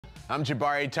I'm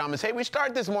Jabari Thomas. Hey, we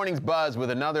start this morning's buzz with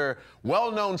another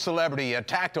well-known celebrity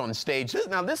attacked on stage.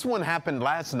 Now, this one happened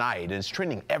last night and it's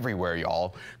trending everywhere,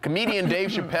 y'all. Comedian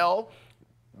Dave Chappelle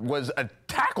was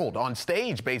tackled on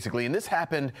stage, basically, and this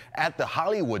happened at the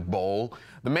Hollywood Bowl.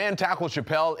 The man tackled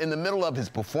Chappelle in the middle of his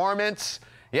performance.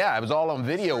 Yeah, it was all on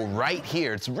video right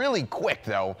here. It's really quick,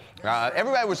 though.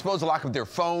 Everybody was supposed to lock up their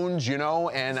phones, you know,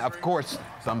 and of course,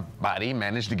 somebody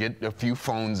managed to get a few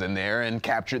phones in there and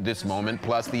captured this moment,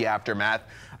 plus the aftermath.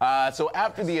 So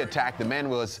after the attack, the man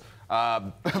was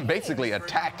basically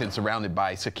attacked and surrounded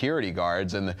by security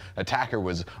guards, and the attacker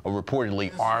was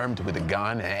reportedly armed with a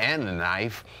gun and a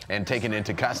knife and taken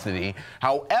into custody.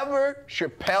 However,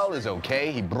 Chappelle is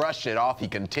okay. He brushed it off. He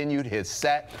continued his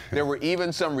set. There were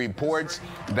even some reports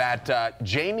that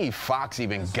Jamie Foxx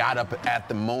even got up at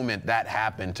the moment that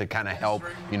happened to kind of help,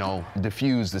 you know,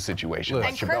 diffuse the situation.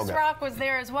 And Chris Rock was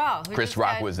there as well. Chris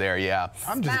Rock was there, yeah.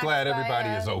 I'm just glad everybody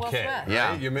is okay.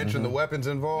 Yeah. Right? You mentioned the weapons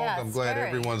involved. Yeah, I'm glad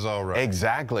everyone's all right.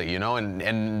 Exactly, you know,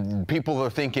 and people are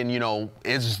thinking, you know,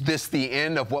 is this the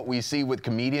end of what we see with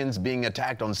comedians being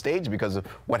attacked on stage because of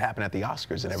what happened at the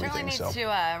Oscars and everything? Certainly needs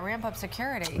to ramp up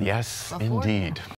security. Yes, indeed.